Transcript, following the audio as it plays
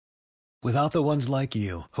Without the ones like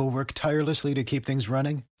you, who work tirelessly to keep things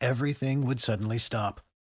running, everything would suddenly stop.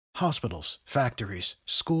 Hospitals, factories,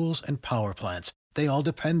 schools, and power plants, they all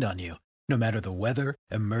depend on you. No matter the weather,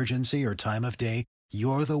 emergency, or time of day,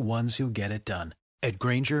 you're the ones who get it done. At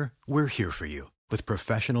Grainger, we're here for you with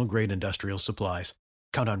professional-grade industrial supplies.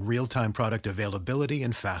 Count on real-time product availability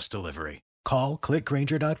and fast delivery. Call,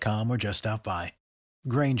 clickgrainger.com, or just stop by.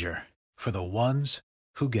 Grainger, for the ones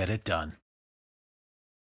who get it done.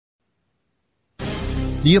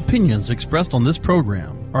 The opinions expressed on this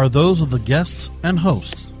program are those of the guests and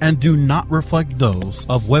hosts and do not reflect those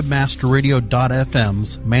of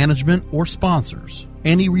WebmasterRadio.fm's management or sponsors.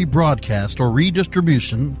 Any rebroadcast or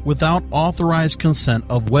redistribution without authorized consent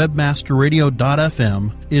of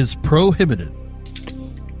WebmasterRadio.fm is prohibited.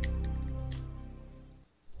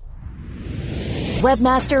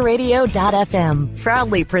 WebmasterRadio.fm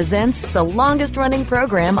proudly presents the longest-running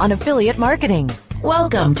program on affiliate marketing.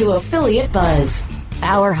 Welcome to Affiliate Buzz.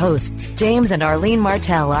 Our hosts, James and Arlene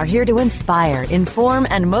Martell, are here to inspire, inform,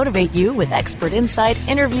 and motivate you with expert insight,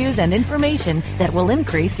 interviews, and information that will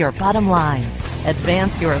increase your bottom line.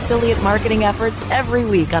 Advance your affiliate marketing efforts every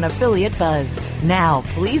week on Affiliate Buzz. Now,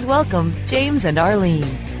 please welcome James and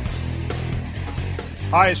Arlene.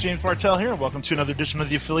 Hi, it's James Martell here, and welcome to another edition of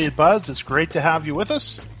the Affiliate Buzz. It's great to have you with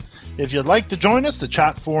us. If you'd like to join us, the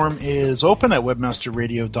chat forum is open at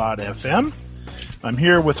webmasterradio.fm. I'm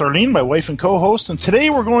here with Arlene, my wife and co-host, and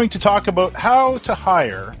today we're going to talk about how to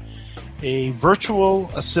hire a virtual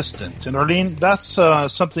assistant. And Arlene, that's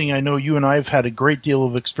something I know you and I have had a great deal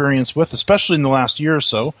of experience with, especially in the last year or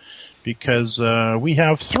so, because we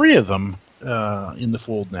have 3 of them in the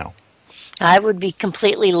fold now. I would be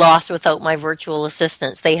completely lost without my virtual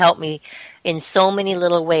assistants. They help me in so many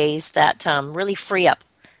little ways that really free up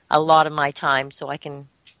a lot of my time so I can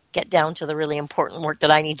get down to the really important work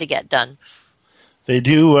that I need to get done. They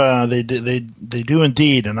do. They do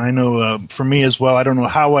indeed, and I know for me as well. I don't know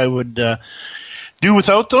how I would do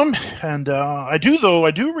without them, and I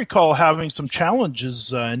do recall having some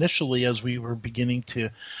challenges initially as we were beginning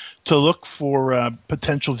to look for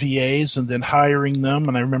potential VAs and then hiring them.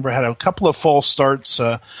 And I remember I had a couple of false starts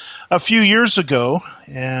a few years ago,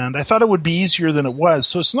 and I thought it would be easier than it was.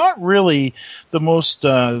 So it's not really the most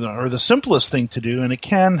or the simplest thing to do, and it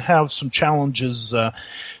can have some challenges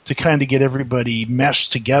to kind of get everybody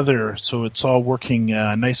meshed together so it's all working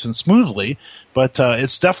nice and smoothly. But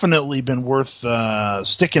it's definitely been worth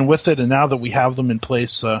sticking with it, and now that we have them in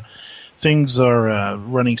place, things are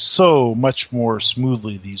running so much more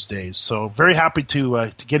smoothly these days. So very happy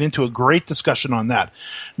to get into a great discussion on that.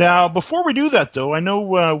 Now, before we do that, though, I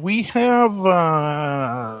know we have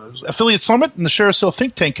Affiliate Summit and the ShareASale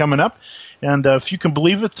Think Tank coming up. And if you can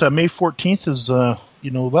believe it, May 14th is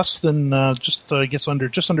less than just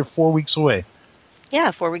under 4 weeks away.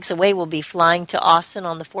 Yeah, 4 weeks away. We'll be flying to Austin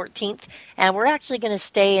on the 14th, and we're actually going to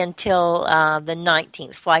stay until the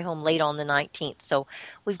 19th, fly home late on the 19th. So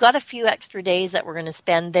we've got a few extra days that we're going to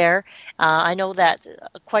spend there. I know that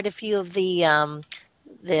quite a few of the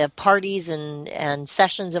parties and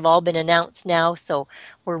sessions have all been announced now, so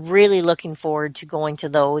we're really looking forward to going to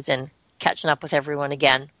those and catching up with everyone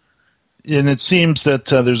again. And it seems that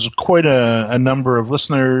there's quite a number of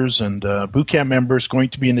listeners and bootcamp members going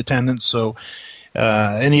to be in attendance, so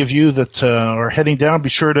any of you that are heading down, be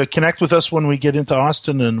sure to connect with us when we get into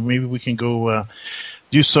Austin, and maybe we can go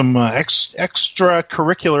do some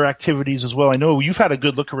extracurricular activities as well. I know you've had a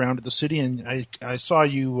good look around at the city, and I saw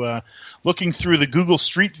you looking through the Google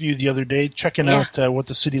Street View the other day, checking out what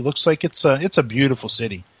the city looks like. It's a beautiful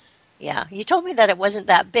city. Yeah, you told me that it wasn't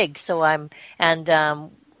that big, so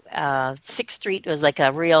 6th Street was like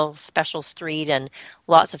a real special street and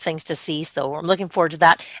lots of things to see. So I'm looking forward to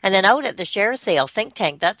that. And then out at the ShareASale Think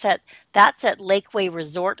Tank, that's at Lakeway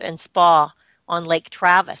Resort and Spa on Lake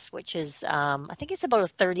Travis, which is I think it's about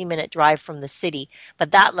a 30-minute drive from the city. But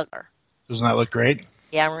doesn't that look great?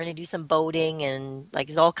 Yeah, we're going to do some boating and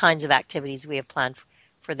there's all kinds of activities we have planned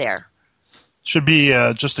for there. Should be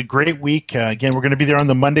just a great week. Again, we're going to be there on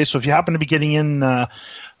the Monday, so if you happen to be getting in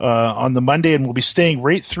on the Monday, and we'll be staying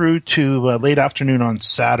right through to late afternoon on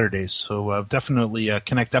Saturday. So definitely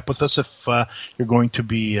connect up with us if you're going to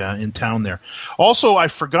be in town there. Also, I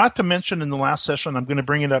forgot to mention in the last session, I'm going to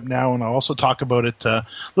bring it up now, and I'll also talk about it a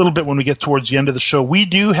little bit when we get towards the end of the show. We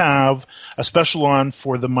do have a special on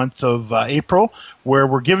for the month of April, where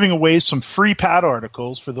we're giving away some free PAD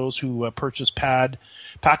articles for those who purchase PAD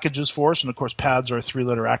packages for us. And, of course, PADs are a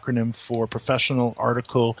 3-letter acronym for Professional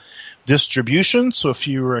Article Distribution. So if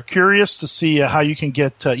you're curious to see how you can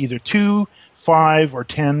get either 2 5 or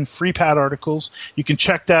 10 free pad articles. You can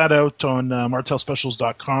check that out on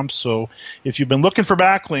martelspecials.com. So if you've been looking for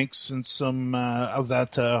backlinks and some of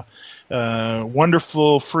that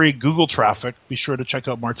wonderful free Google traffic, be sure to check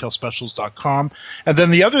out martelspecials.com. And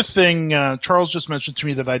then the other thing Charles just mentioned to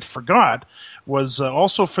me that I'd forgot was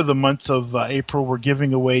also for the month of April, we're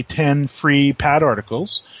giving away 10 free pad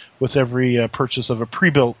articles with every purchase of a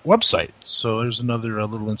pre-built website. So there's another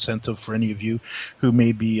little incentive for any of you who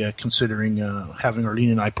may be considering having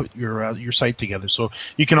Arlene and I put your site together. So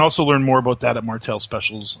you can also learn more about that at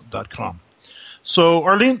martelspecials.com. So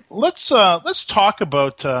Arlene, let's talk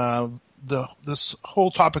about this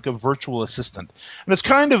whole topic of virtual assistant, and it's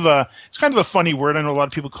kind of a funny word. I know a lot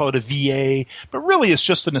of people call it a VA, but really it's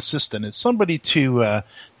just an assistant. It's somebody to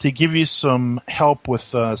give you some help with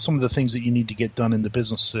some of the things that you need to get done in the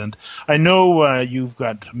business. And I know you've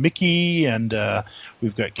got Mickey, and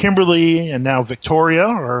we've got Kimberly, and now Victoria,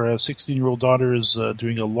 our 16-year-old daughter, is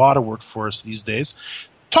doing a lot of work for us these days.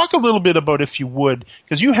 Talk a little bit about, if you would,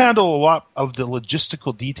 because you handle a lot of the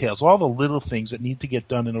logistical details, all the little things that need to get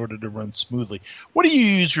done in order to run smoothly. What do you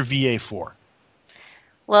use your VA for?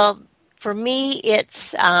 Well, for me,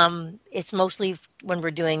 it's mostly when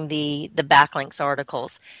we're doing the backlinks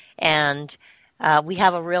articles, and we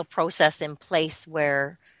have a real process in place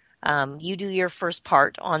where you do your first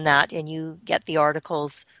part on that, and you get the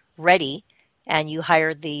articles ready, and you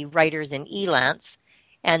hire the writers in Elance.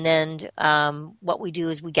 And then what we do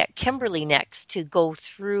is we get Kimberly next to go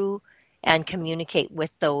through and communicate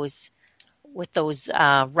with those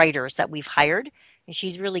writers that we've hired. And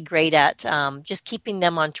she's really great at just keeping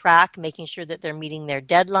them on track, making sure that they're meeting their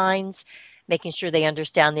deadlines, making sure they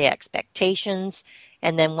understand the expectations.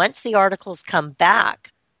 And then once the articles come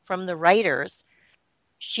back from the writers,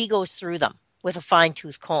 she goes through them with a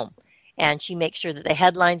fine-tooth comb. And she makes sure that the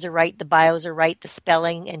headlines are right, the bios are right, the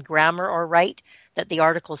spelling and grammar are right, that the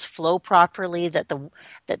articles flow properly, that the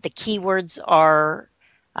keywords are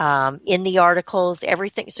in the articles,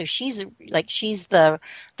 everything. So she's the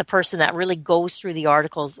person that really goes through the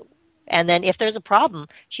articles. And then if there's a problem,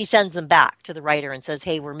 she sends them back to the writer and says,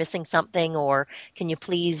 hey, we're missing something, or can you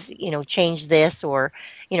please, change this? Or,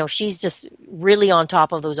 she's just really on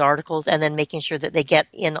top of those articles and then making sure that they get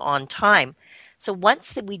in on time. So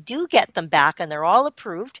once we do get them back and they're all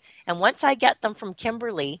approved, and once I get them from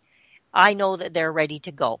Kimberly, I know that they're ready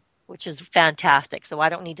to go, which is fantastic. So I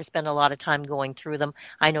don't need to spend a lot of time going through them.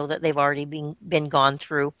 I know that they've already been gone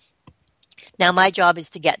through. Now my job is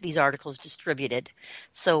to get these articles distributed.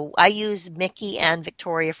 So I use Mickey and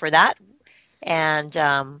Victoria for that. And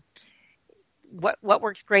what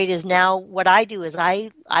works great is now what I do is I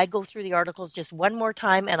go through the articles just one more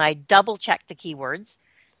time and I double check the keywords,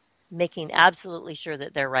 making absolutely sure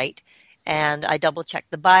that they're right. And I double check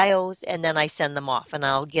the bios, and then I send them off. And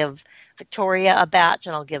I'll give Victoria a batch,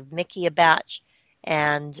 and I'll give Mickey a batch.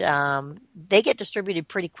 And they get distributed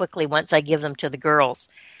pretty quickly once I give them to the girls.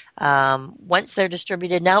 Once they're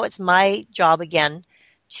distributed, now it's my job again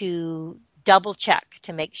to double check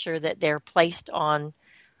to make sure that they're placed on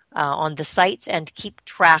the sites and keep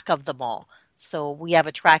track of them all. So we have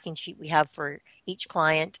a tracking sheet we have for each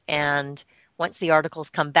client, and once the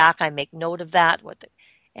articles come back, I make note of that.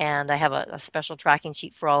 And I have a special tracking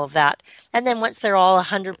sheet for all of that. And then once they're all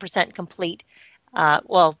 100% complete,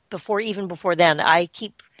 before then, I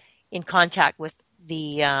keep in contact with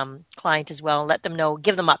the client as well and let them know,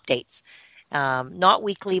 give them updates. Not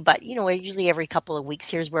weekly, but, usually every couple of weeks,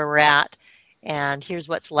 here's where we're at and here's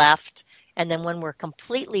what's left. And then when we're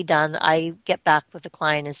completely done, I get back with the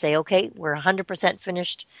client and say, okay, we're 100%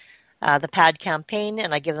 finished the pad campaign,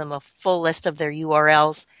 and I give them a full list of their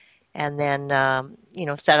URLs. And then,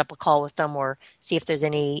 set up a call with them or see if there's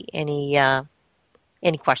any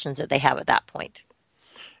questions that they have at that point.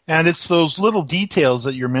 And it's those little details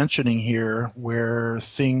that you're mentioning here where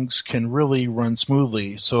things can really run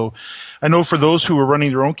smoothly. So I know for those who are running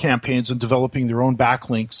their own campaigns and developing their own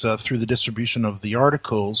backlinks through the distribution of the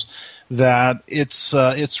articles, that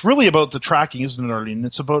it's really about the tracking, isn't it, Arlene?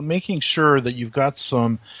 It's about making sure that you've got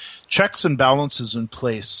some checks and balances in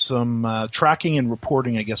place, some tracking and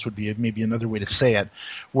reporting, I guess would be maybe another way to say it,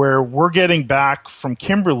 where we're getting back from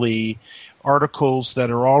Kimberly articles that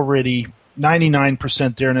are already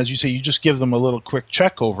 99% there, and as you say, you just give them a little quick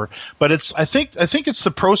check over. But I think it's the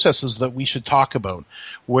processes that we should talk about,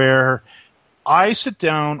 where I sit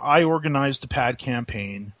down, I organize the pad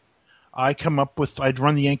campaign, I'd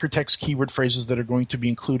run the anchor text keyword phrases that are going to be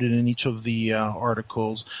included in each of the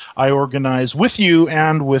articles. I organize with you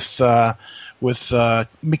and with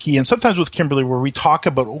Mickey and sometimes with Kimberly, where we talk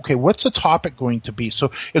about, okay, what's the topic going to be?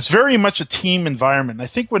 So it's very much a team environment. And I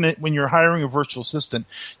think when you're hiring a virtual assistant,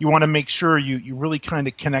 you want to make sure you really kind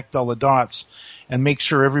of connect all the dots and make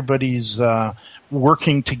sure everybody's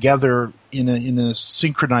working together in a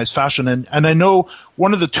synchronized fashion. And I know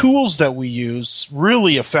one of the tools that we use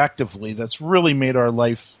really effectively that's really made our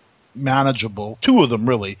life manageable, two of them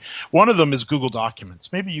really. One of them is Google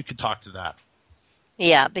Documents. Maybe you could talk to that.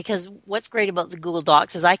 Yeah, because what's great about the Google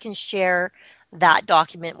Docs is I can share that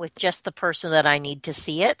document with just the person that I need to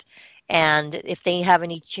see it. And if they have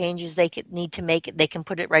any changes they need to make, they can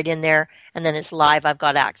put it right in there, and then it's live. I've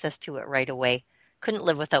got access to it right away. Couldn't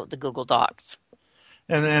live without the Google Docs.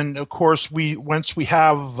 And then, of course, once we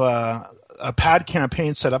have a PAD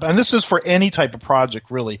campaign set up, and this is for any type of project,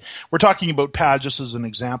 really. We're talking about PAD just as an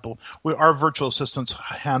example. Our virtual assistants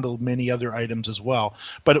handle many other items as well.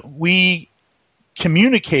 But we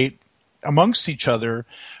communicate amongst each other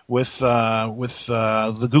with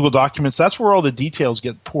the Google Documents. That's where all the details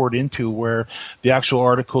get poured into, where the actual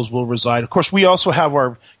articles will reside. Of course, we also have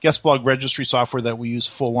our guest blog registry software that we use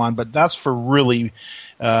full on, but that's for really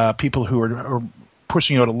people who are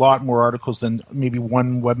pushing out a lot more articles than maybe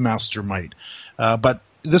one webmaster might. But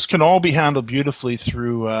this can all be handled beautifully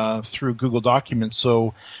through Google Documents.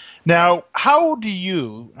 So now, how do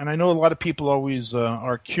you, and I know a lot of people always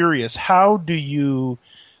are curious, how do you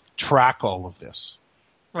track all of this?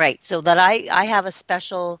 Right. So that I have a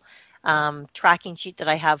special tracking sheet that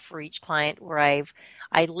I have for each client where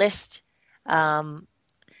I list,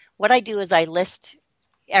 what I do is I list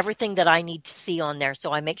everything that I need to see on there.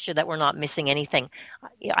 So I make sure that we're not missing anything.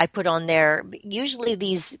 I put on there, usually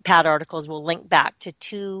these PAD articles will link back to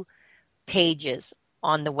 2 pages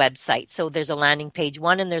on the website. So there's a landing page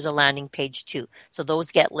 1 and there's a landing page 2. So those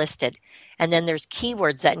get listed. And then there's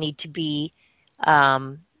keywords that need to be,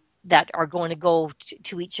 that are going to go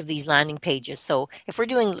to each of these landing pages. So if we're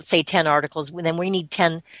doing, let's say, 10 articles, then we need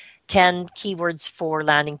 10 keywords for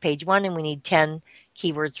landing page 1 and we need 10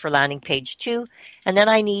 keywords for landing page 2. And then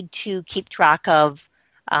I need to keep track of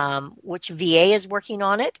which VA is working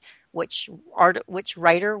on it, which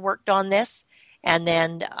writer worked on this. And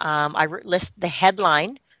then I list the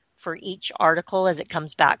headline for each article as it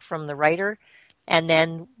comes back from the writer. And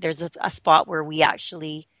then there's a spot where we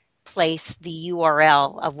actually place the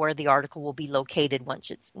URL of where the article will be located once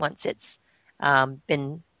it's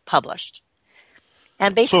been published.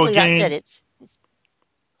 And basically that's it.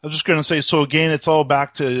 I was just going to say, so again, it's all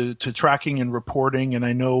back to tracking and reporting, and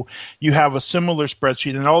I know you have a similar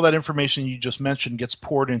spreadsheet, and all that information you just mentioned gets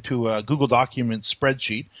poured into a Google Documents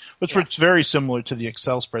spreadsheet, which is very similar to the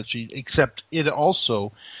Excel spreadsheet, except it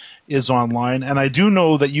also is online. And I do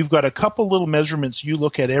know that you've got a couple little measurements you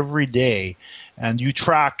look at every day, and you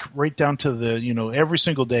track right down to the, every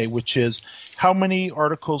single day, which is how many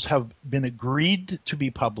articles have been agreed to be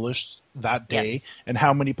published that day, and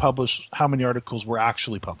how many articles were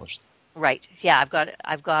actually published. Right. Yeah,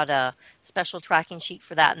 I've got a special tracking sheet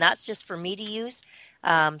for that, and that's just for me to use.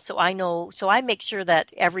 So I make sure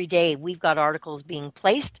that every day we've got articles being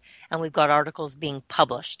placed and we've got articles being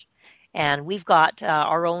published. And we've got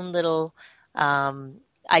our own little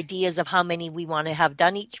ideas of how many we want to have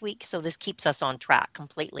done each week. So this keeps us on track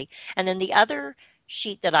completely. And then the other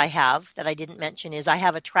sheet that I have that I didn't mention is I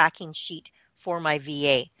have a tracking sheet for my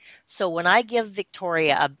VA. So when I give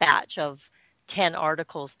Victoria a batch of 10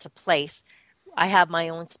 articles to place, I have my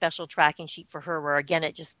own special tracking sheet for her where, again,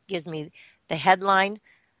 it just gives me the headline,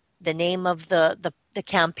 the name of the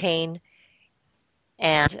campaign,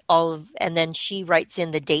 and then she writes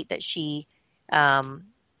in the date that she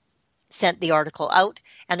sent the article out.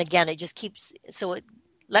 And again, it just it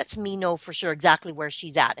lets me know for sure exactly where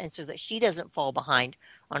she's at, and so that she doesn't fall behind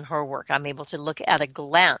on her work. I'm able to look at a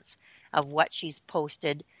glance of what she's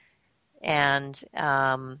posted and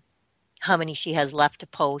how many she has left to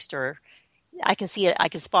post, or I can see it. I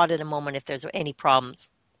can spot in a moment if there's any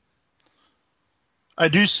problems. I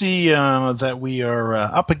do see that we are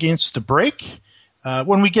up against the break.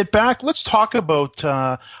 When we get back, let's talk about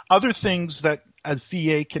other things that a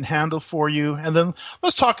VA can handle for you, and then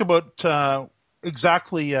let's talk about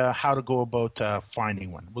exactly how to go about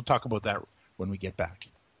finding one. We'll talk about that when we get back.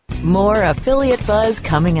 More Affiliate Buzz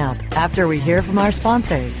coming up after we hear from our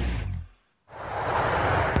sponsors.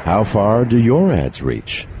 How far do your ads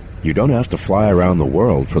reach? You don't have to fly around the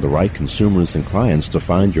world for the right consumers and clients to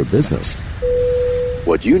find your business.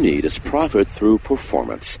 What you need is profit through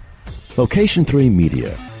performance. Location 3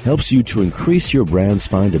 Media helps you to increase your brand's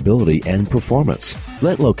findability and performance.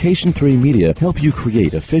 Let Location 3 Media help you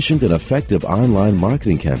create efficient and effective online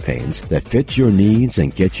marketing campaigns that fit your needs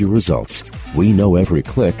and get you results. We know every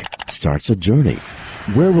click starts a journey.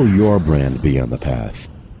 Where will your brand be on the path?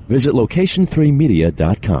 Visit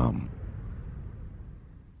location3media.com.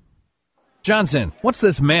 Johnson, what's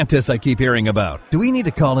this mantis I keep hearing about? Do we need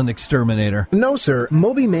to call an exterminator? No, sir.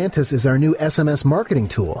 Moby Mantis is our new SMS marketing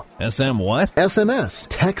tool. SM what? SMS,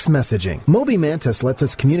 text messaging. Moby Mantis lets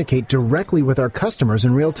us communicate directly with our customers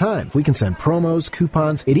in real time. We can send promos,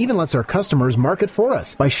 coupons. It even lets our customers market for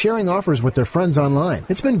us by sharing offers with their friends online.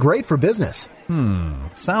 It's been great for business.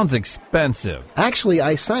 Sounds expensive. Actually,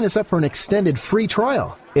 I signed us up for an extended free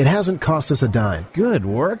trial. It hasn't cost us a dime. Good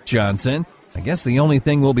work, Johnson. I guess the only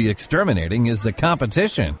thing we'll be exterminating is the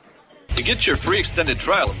competition. To get your free extended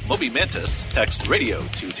trial of Moby Mantis, text radio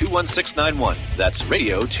to 21691. That's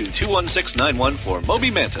radio to 21691 for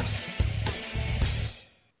Moby Mantis.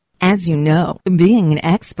 As you know, being an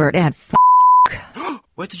expert at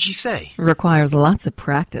What did she say? requires lots of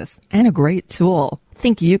practice and a great tool.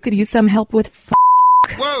 Think you could use some help with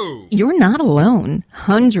Whoa! You're not alone.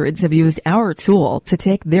 Hundreds have used our tool to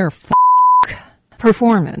take their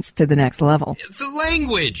performance to the next level. The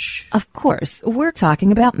language! Of course, we're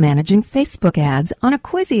talking about managing Facebook ads on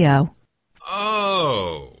Acquisio.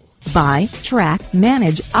 Oh. Buy, track,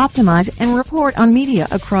 manage, optimize, and report on media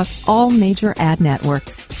across all major ad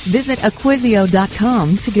networks. Visit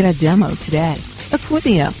Acquisio.com to get a demo today.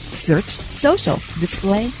 Acquisio. Search, social,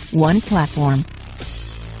 display, one platform.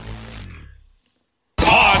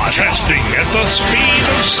 Podcasting at the speed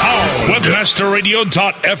of sound.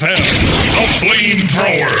 Webmasterradio.fm, the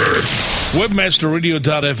flamethrower.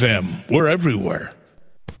 Webmasterradio.fm, we're everywhere.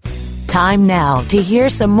 Time now to hear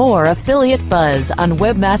some more affiliate buzz on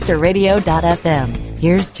webmasterradio.fm.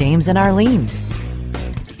 Here's James and Arlene.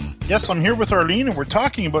 Yes, I'm here with Arlene, and we're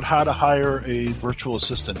talking about how to hire a virtual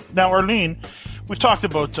assistant. Now, Arlene, we've talked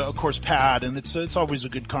about, of course, PAD, and it's always a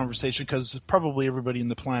good conversation because probably everybody in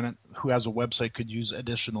the planet who has a website could use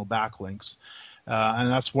additional backlinks. And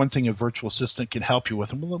that's one thing a virtual assistant can help you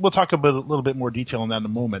with. And we'll talk about a little bit more detail on that in a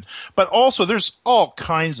moment. But also, there's all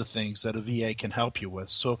kinds of things that a VA can help you with.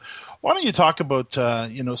 So why don't you talk about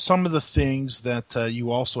some of the things that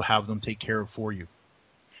you also have them take care of for you?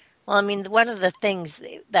 Well, I mean, one of the things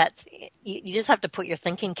that's you just have to put your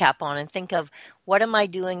thinking cap on and think of, what am I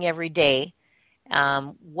doing every day?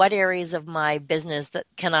 What areas of my business that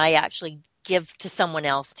can I actually give to someone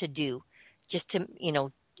else to do, just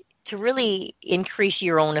to really increase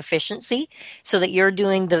your own efficiency so that you're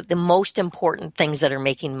doing the most important things that are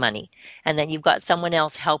making money, and then you've got someone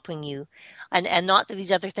else helping you. And not that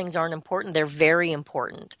these other things aren't important, they're very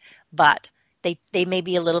important, but they may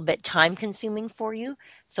be a little bit time consuming for you.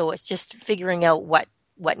 So it's just figuring out what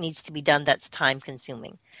needs to be done that's time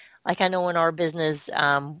consuming. Like I know in our business,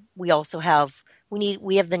 we have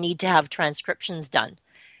the need to have transcriptions done.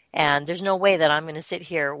 And there's no way that I'm going to sit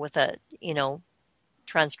here with a,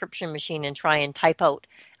 transcription machine and try and type out.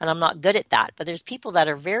 And I'm not good at that. But there's people that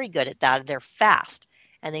are very good at that. They're fast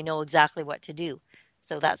and they know exactly what to do.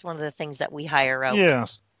 So that's one of the things that we hire out.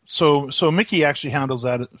 Yes. So Mickey actually handles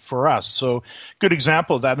that for us. So good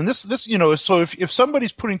example of that. And this so if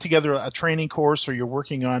somebody's putting together a training course, or you're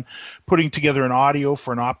working on putting together an audio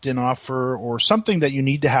for an opt-in offer or something that you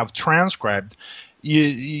need to have transcribed,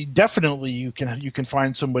 you definitely can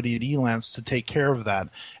find somebody at Elance to take care of that.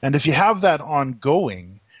 And if you have that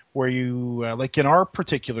ongoing, where you like in our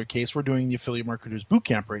particular case, we're doing the Affiliate Marketers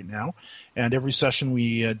Bootcamp right now, and every session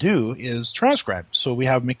we do is transcribed. So we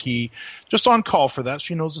have Mickey just on call for that.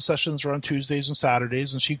 She knows the sessions are on Tuesdays and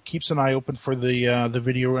Saturdays, and she keeps an eye open for the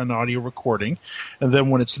video and audio recording. And then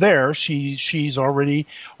when it's there, she's already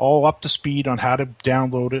all up to speed on how to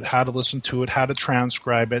download it, how to listen to it, how to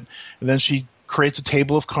transcribe it, and then she creates a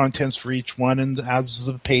table of contents for each one and adds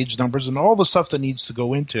the page numbers and all the stuff that needs to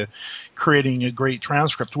go into creating a great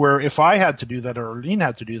transcript. Where if I had to do that or Arlene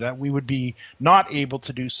had to do that, we would be not able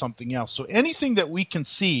to do something else. So anything that we can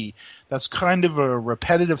see that's kind of a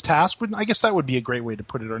repetitive task, I guess that would be a great way to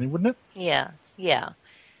put it, Arlene, wouldn't it? Yeah.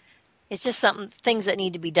 It's just things that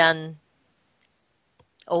need to be done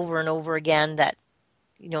over and over again that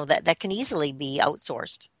can easily be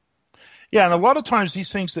outsourced. Yeah, and a lot of times these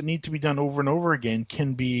things that need to be done over and over again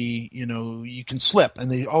can be, you can slip,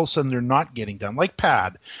 and all of a sudden they're not getting done, like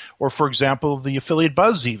PAD, or for example, the Affiliate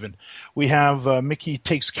Buzz even. We have Mickey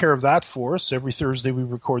takes care of that for us. Every Thursday we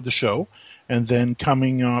record the show, and then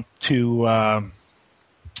coming up to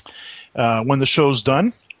when the show's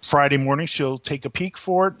done, Friday morning she'll take a peek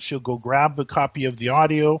for it. She'll go grab a copy of the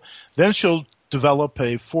audio. Then she'll develop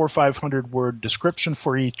a 400 or 500 word description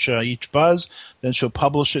for each buzz. Then she'll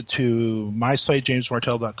publish it to my site,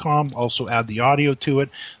 jamesmartell.com. Also add the audio to it,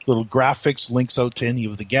 little graphics, links out to any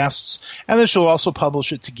of the guests, and then she'll also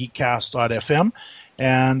publish it to geekcast.fm.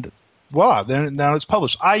 And wow, now it's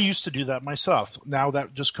published. I used to do that myself. Now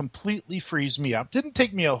that just completely frees me up. Didn't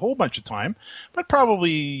take me a whole bunch of time, but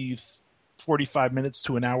probably 45 minutes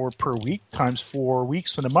to an hour per week times 4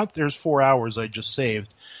 weeks in a month. There's 4 hours I just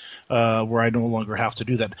saved where I no longer have to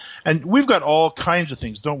do that. And we've got all kinds of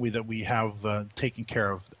things, don't we, that we have taken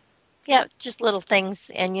care of. Yeah, just little things.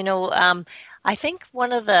 And, I think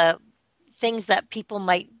one of the things that people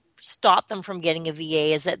might stop them from getting a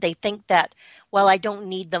VA is that they think that, well, I don't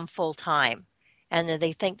need them full time. And that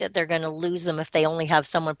they think that they're going to lose them if they only have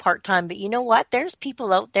someone part time. But you know what? There's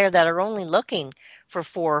people out there that are only looking for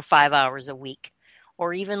 4 or 5 hours a week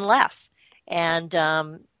or even less. And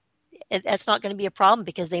that's not going to be a problem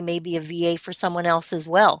because they may be a VA for someone else as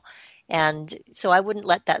well. And so I wouldn't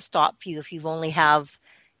let that stop you if you only have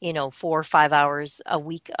 4 or 5 hours a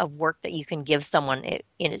week of work that you can give someone.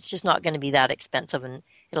 It's just not going to be that expensive, and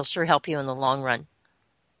it'll sure help you in the long run.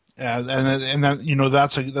 And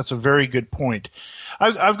that, that's a very good point.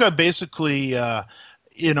 I've got basically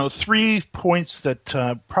 3 points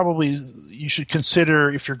that probably you should consider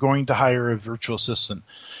if you're going to hire a virtual assistant.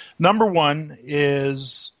 Number 1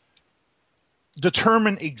 is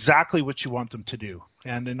determine exactly what you want them to do.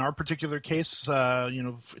 And in our particular case,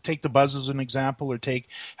 take the buzz as an example, or take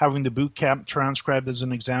having the boot camp transcribed as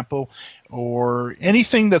an example, or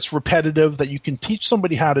anything that's repetitive that you can teach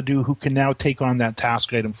somebody how to do who can now take on that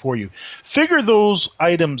task item for you. Figure those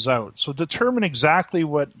items out. So determine exactly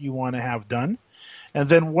what you want to have done. And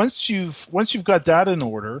then once you've got that in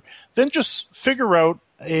order, then just figure out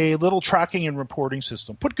a little tracking and reporting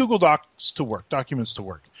system. Put Google Docs to work, documents to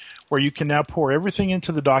work, where you can now pour everything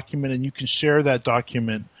into the document and you can share that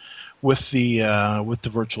document with the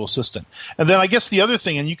virtual assistant. And then I guess the other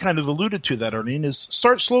thing, and you kind of alluded to that, Arlene, is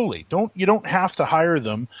start slowly. You don't have to hire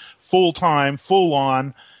them full time, full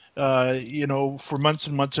on, for months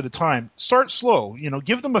and months at a time. Start slow.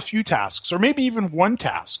 Give them a few tasks, or maybe even one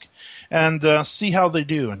task, and see how they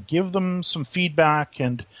do, and give them some feedback.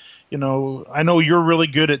 And I know you're really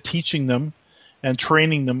good at teaching them and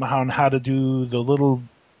training them on how to do the little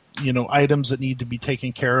items that need to be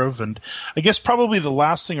taken care of. And I guess probably the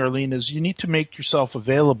last thing, Arlene, is you need to make yourself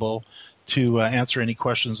available to answer any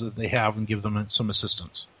questions that they have and give them some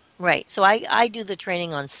assistance. Right. So I do the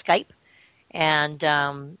training on Skype, and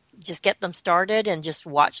just get them started and just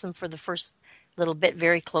watch them for the first little bit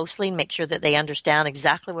very closely and make sure that they understand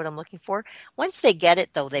exactly what I'm looking for. Once they get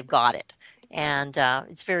it, though, they've got it. And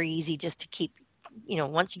it's very easy just to keep,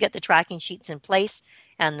 once you get the tracking sheets in place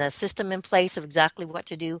and the system in place of exactly what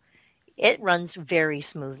to do, it runs very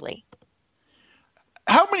smoothly.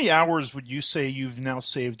 How many hours would you say you've now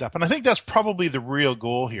saved up? And I think that's probably the real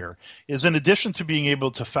goal here, is in addition to being able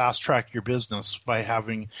to fast track your business by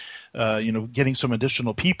having, getting some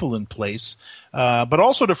additional people in place, but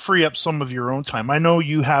also to free up some of your own time. I know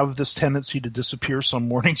you have this tendency to disappear some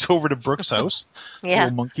mornings over to Brooke's house, yeah.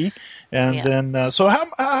 Little monkey. And then, so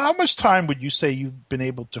how much time would you say you've been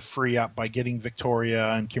able to free up by getting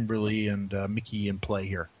Victoria and Kimberly and Mickey in play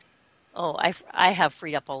here? Oh, I have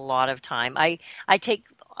freed up a lot of time.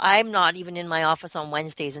 I'm not even in my office on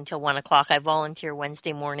Wednesdays until 1 o'clock. I volunteer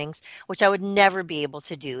Wednesday mornings, which I would never be able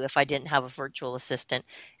to do if I didn't have a virtual assistant.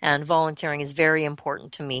 And volunteering is very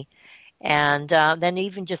important to me. And then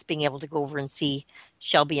even just being able to go over and see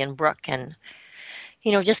Shelby and Brooke and,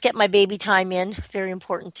 just get my baby time in, very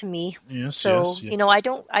important to me. Yes, so, yes.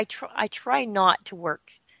 I try not to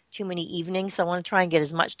work too many evenings. So I want to try and get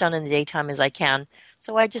as much done in the daytime as I can.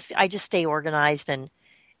 So I just stay organized and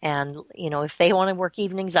if they want to work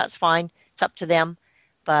evenings, that's fine. It's up to them.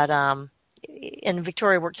 But and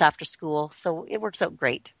Victoria works after school, so it works out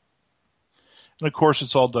great. And of course,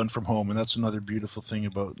 it's all done from home, and that's another beautiful thing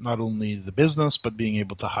about not only the business but being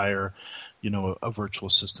able to hire, a virtual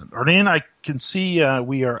assistant. Arlene, I can see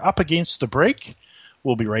we are up against the break.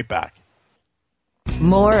 We'll be right back.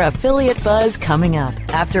 More Affiliate Buzz coming up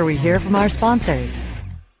after we hear from our sponsors.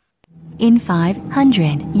 In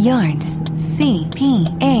 500 yards,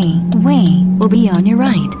 CPA Way will be on your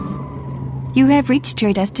right. You have reached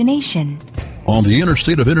your destination. On the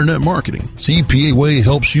interstate of internet marketing, CPA Way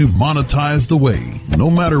helps you monetize the way.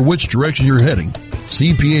 No matter which direction you're heading,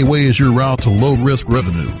 CPA Way is your route to low-risk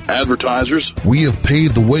revenue. Advertisers, we have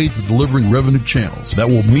paved the way to delivering revenue channels that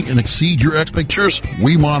will meet and exceed your expectations.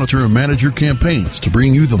 We monitor and manage your campaigns to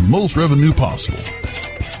bring you the most revenue possible.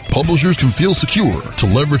 Publishers can feel secure to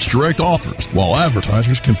leverage direct offers, while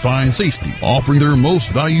advertisers can find safety, offering their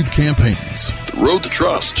most valued campaigns. The road to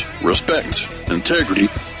trust, respect, integrity,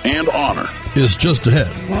 and honor is just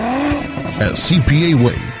ahead at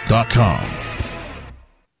CPAway.com.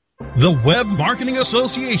 The Web Marketing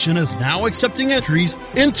Association is now accepting entries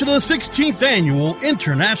into the 16th Annual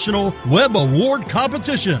International Web Award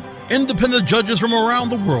Competition. Independent judges from around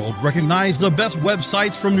the world recognize the best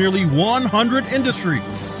websites from nearly 100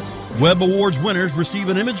 industries. Web Awards winners receive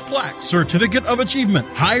an image plaque, certificate of achievement,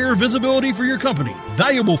 higher visibility for your company,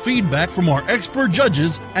 valuable feedback from our expert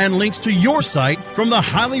judges, and links to your site from the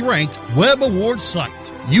highly ranked Web Awards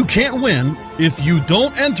site. You can't win if you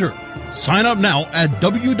don't enter. Sign up now at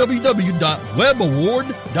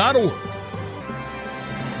www.webaward.org.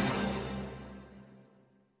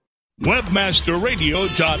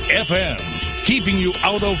 Webmasterradio.fm, keeping you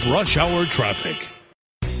out of rush hour traffic.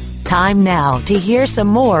 Time now to hear some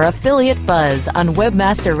more affiliate buzz on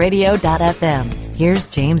webmasterradio.fm. Here's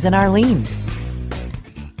James and Arlene.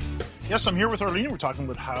 Yes, I'm here with Arlene. We're talking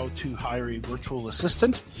about how to hire a virtual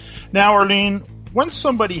assistant. Now, Arlene, once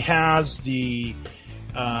somebody has the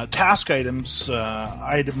task items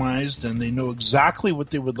itemized and they know exactly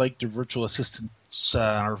what they would like their virtual assistant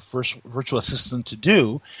to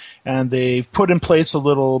do, and they've put in place a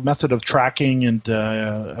little method of tracking and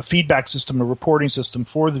a feedback system, a reporting system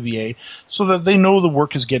for the VA, so that they know the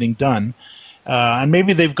work is getting done. And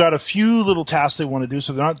maybe they've got a few little tasks they want to do,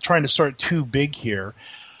 so they're not trying to start too big here.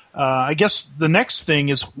 I guess the next thing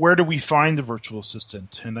is, where do we find the virtual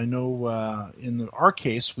assistant? And I know in our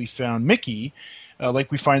case, we found Mickey,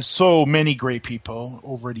 like we find so many great people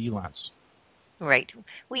over at Elance. Right.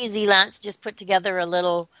 We use Elance, just put together a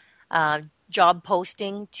little job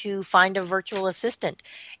posting to find a virtual assistant.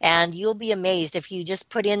 And you'll be amazed if you just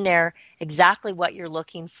put in there exactly what you're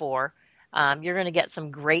looking for. You're going to get some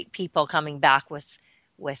great people coming back with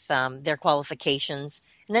their qualifications.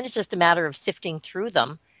 And then it's just a matter of sifting through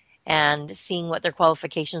them and seeing what their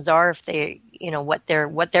qualifications are, if they, what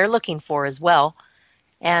they're looking for as well,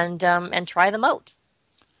 and try them out.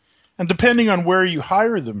 And depending on where you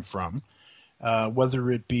hire them from,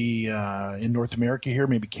 whether it be in North America here,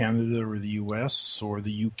 maybe Canada or the US or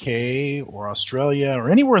the UK or Australia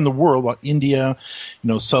or anywhere in the world, like India,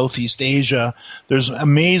 Southeast Asia, there's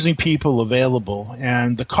amazing people available,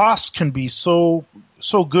 and the costs can be so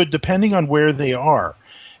good depending on where they are.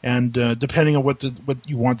 And depending on what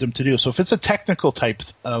you want them to do. So if it's a technical type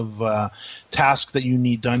of task that you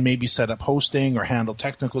need done, maybe set up hosting or handle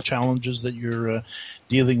technical challenges that you're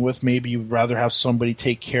dealing with, maybe you'd rather have somebody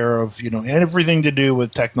take care of everything to do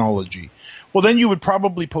with technology. Well, then you would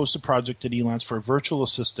probably post a project at Elance for a virtual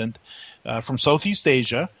assistant from Southeast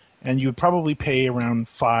Asia, and you would probably pay around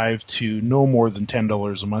 $5 to no more than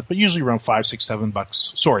 $10 a month, but usually around $5, $6,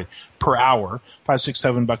 $7 per hour, $5,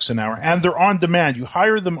 $6, $7 an hour. And they're on demand. You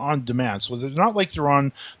hire them on demand. So they're not like they're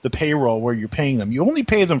on the payroll where you're paying them. You only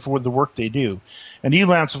pay them for the work they do. And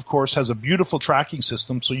Elance, of course, has a beautiful tracking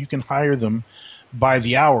system, so you can hire them by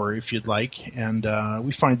the hour if you'd like, and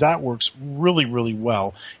we find that works really, really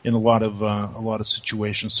well in a lot of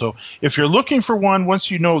situations. So if you're looking for one,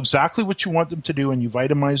 once you know exactly what you want them to do and you've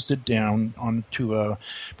itemized it down onto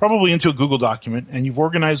probably into a Google document, and you've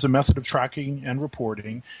organized the method of tracking and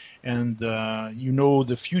reporting, and you know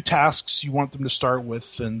the few tasks you want them to start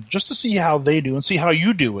with, and just to see how they do and see how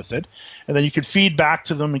you do with it, and then you can feed back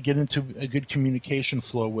to them and get into a good communication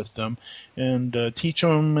flow with them, and teach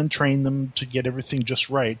them and train them to get everything just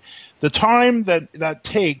right. The time that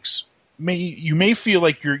takes, you may feel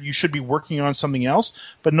like you should be working on something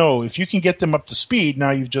else, but no, if you can get them up to speed,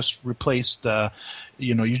 now you've just replaced,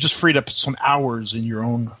 you just freed up some hours in your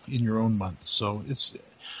own month. So it's,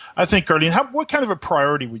 I think, Arlene, what kind of a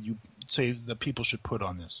priority would you say that people should put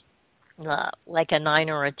on this? Like a 9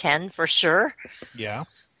 or a 10 for sure. Yeah.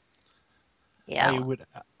 Yeah. I would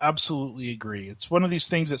absolutely agree. It's one of these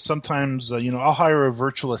things that sometimes, I'll hire a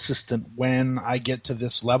virtual assistant when I get to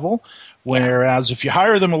this level, whereas if you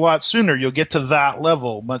hire them a lot sooner, you'll get to that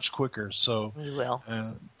level much quicker. So you will.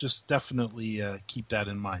 Just definitely keep that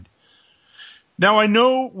in mind. Now, I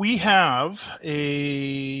know we have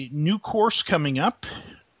a new course coming up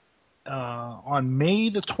on May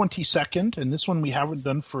the 22nd, and this one we haven't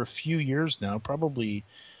done for a few years now, probably,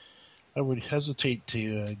 I would hesitate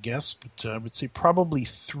to guess, but I would say probably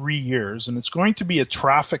 3 years, and it's going to be a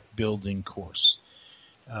traffic building course.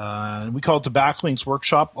 And we call it the Backlinks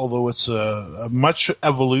Workshop, although it's a much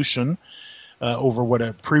evolution over what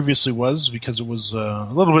it previously was, because it was a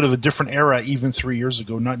little bit of a different era even 3 years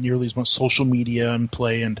ago, not nearly as much social media and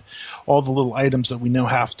play and all the little items that we now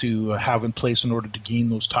have to have in place in order to gain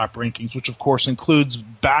those top rankings, which of course includes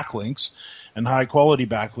backlinks and high-quality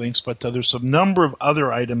backlinks, but there's a number of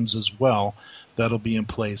other items as well that'll be in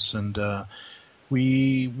place. And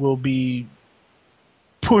We will be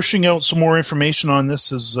pushing out some more information on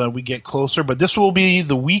this as we get closer, but this will be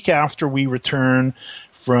the week after we return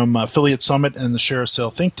from Affiliate Summit and the Share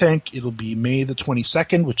Sale Think Tank. It'll be May the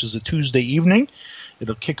 22nd, which is a Tuesday evening.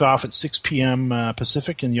 It'll kick off at 6 p.m.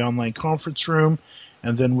 Pacific in the online conference room,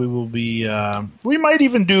 and then we will be we might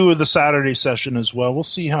even do the Saturday session as well. We'll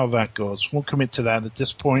see how that goes. Won't commit to that at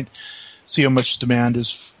this point. See how much demand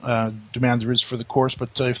there is for the course,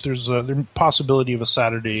 but if there's the possibility of a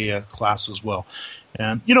Saturday class as well.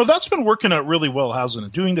 And, that's been working out really well, hasn't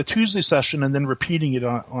it? Doing the Tuesday session and then repeating it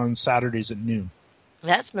on Saturdays at noon.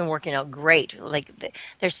 That's been working out great.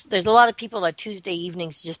 There's a lot of people that Tuesday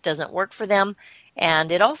evenings just doesn't work for them.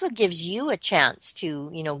 And it also gives you a chance to,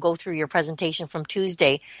 go through your presentation from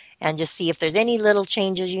Tuesday and just see if there's any little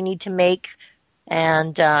changes you need to make.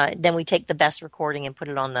 And then we take the best recording and put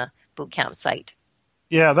it on the bootcamp site.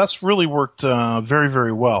 Yeah, that's really worked very,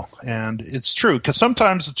 very well. And it's true, because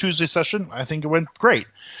sometimes the Tuesday session, I think it went great.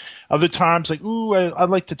 Other times, I'd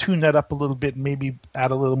like to tune that up a little bit, maybe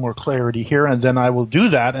add a little more clarity here, and then I will do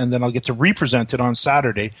that, and then I'll get to represent it on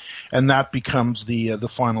Saturday, and that becomes the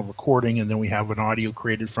final recording, and then we have an audio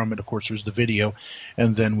created from it. Of course, there's the video,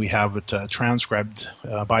 and then we have it transcribed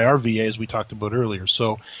by our VA, as we talked about earlier.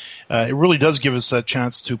 So it really does give us a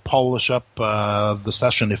chance to polish up the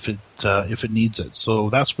session if it needs it. So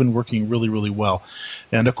that's been working really, really well.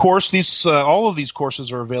 And of course, all of these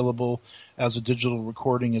courses are available as a digital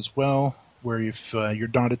recording as well, where if you're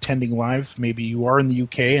not attending live, maybe you are in the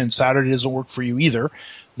UK and Saturday doesn't work for you either,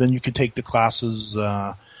 then you can take the classes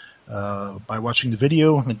by watching the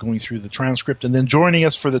video and going through the transcript, and then joining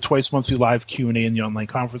us for the twice monthly live Q&A in the online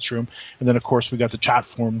conference room. And then, of course, we got the chat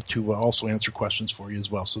form to also answer questions for you as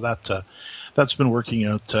well. So that's been working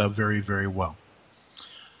out very, very well.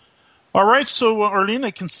 All right, so Arlene,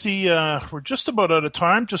 I can see we're just about out of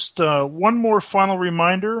time. Just one more final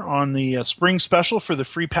reminder on the spring special for the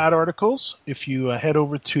free pad articles. If you head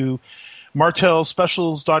over to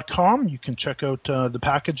martelspecials.com, you can check out the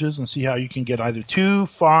packages and see how you can get either 2,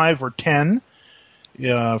 5, or 10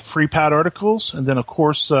 free pad articles. And then, of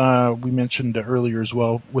course, we mentioned earlier as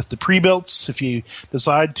well with the pre-builts. If you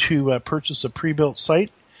decide to purchase a pre-built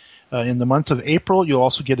site in the month of April, you'll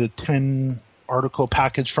also get a 10 article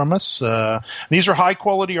package from us. These are high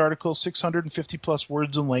quality articles, 650 plus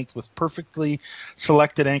words in length, with perfectly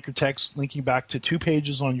selected anchor text linking back to 2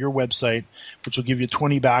 pages on your website, which will give you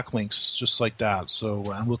 20 backlinks just like that.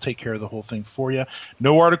 So, and we'll take care of the whole thing for you.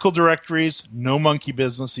 No article directories, no monkey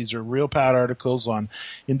business. These are real pad articles on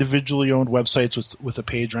individually owned websites with a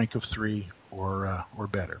page rank of 3 or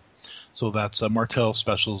better. So that's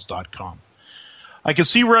martelspecials.com. I can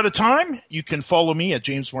see we're out of time. You can follow me at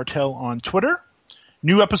James Martel on Twitter.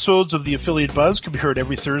 New episodes of the Affiliate Buzz can be heard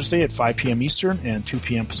every Thursday at 5 p.m. Eastern and 2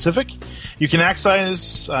 p.m. Pacific. You can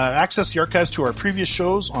access the archives to our previous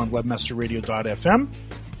shows on webmasterradio.fm,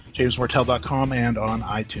 jamesmartel.com, and on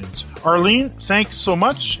iTunes. Arlene, thanks so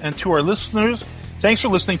much. And to our listeners, thanks for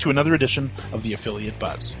listening to another edition of the Affiliate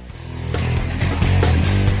Buzz.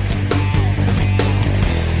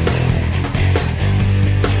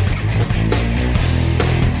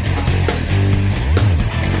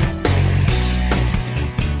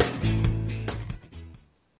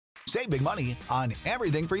 Save big money on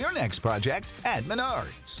everything for your next project at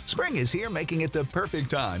Menards. Spring is here, making it the perfect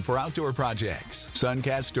time for outdoor projects.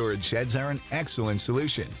 Suncast storage sheds are an excellent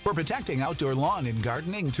solution for protecting outdoor lawn and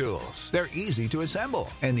gardening tools. They're easy to assemble,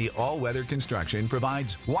 and the all-weather construction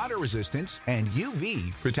provides water resistance and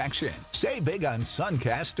UV protection. Save big on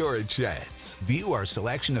Suncast storage sheds. View our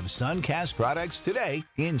selection of Suncast products today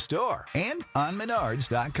in store and on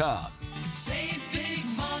Menards.com. Save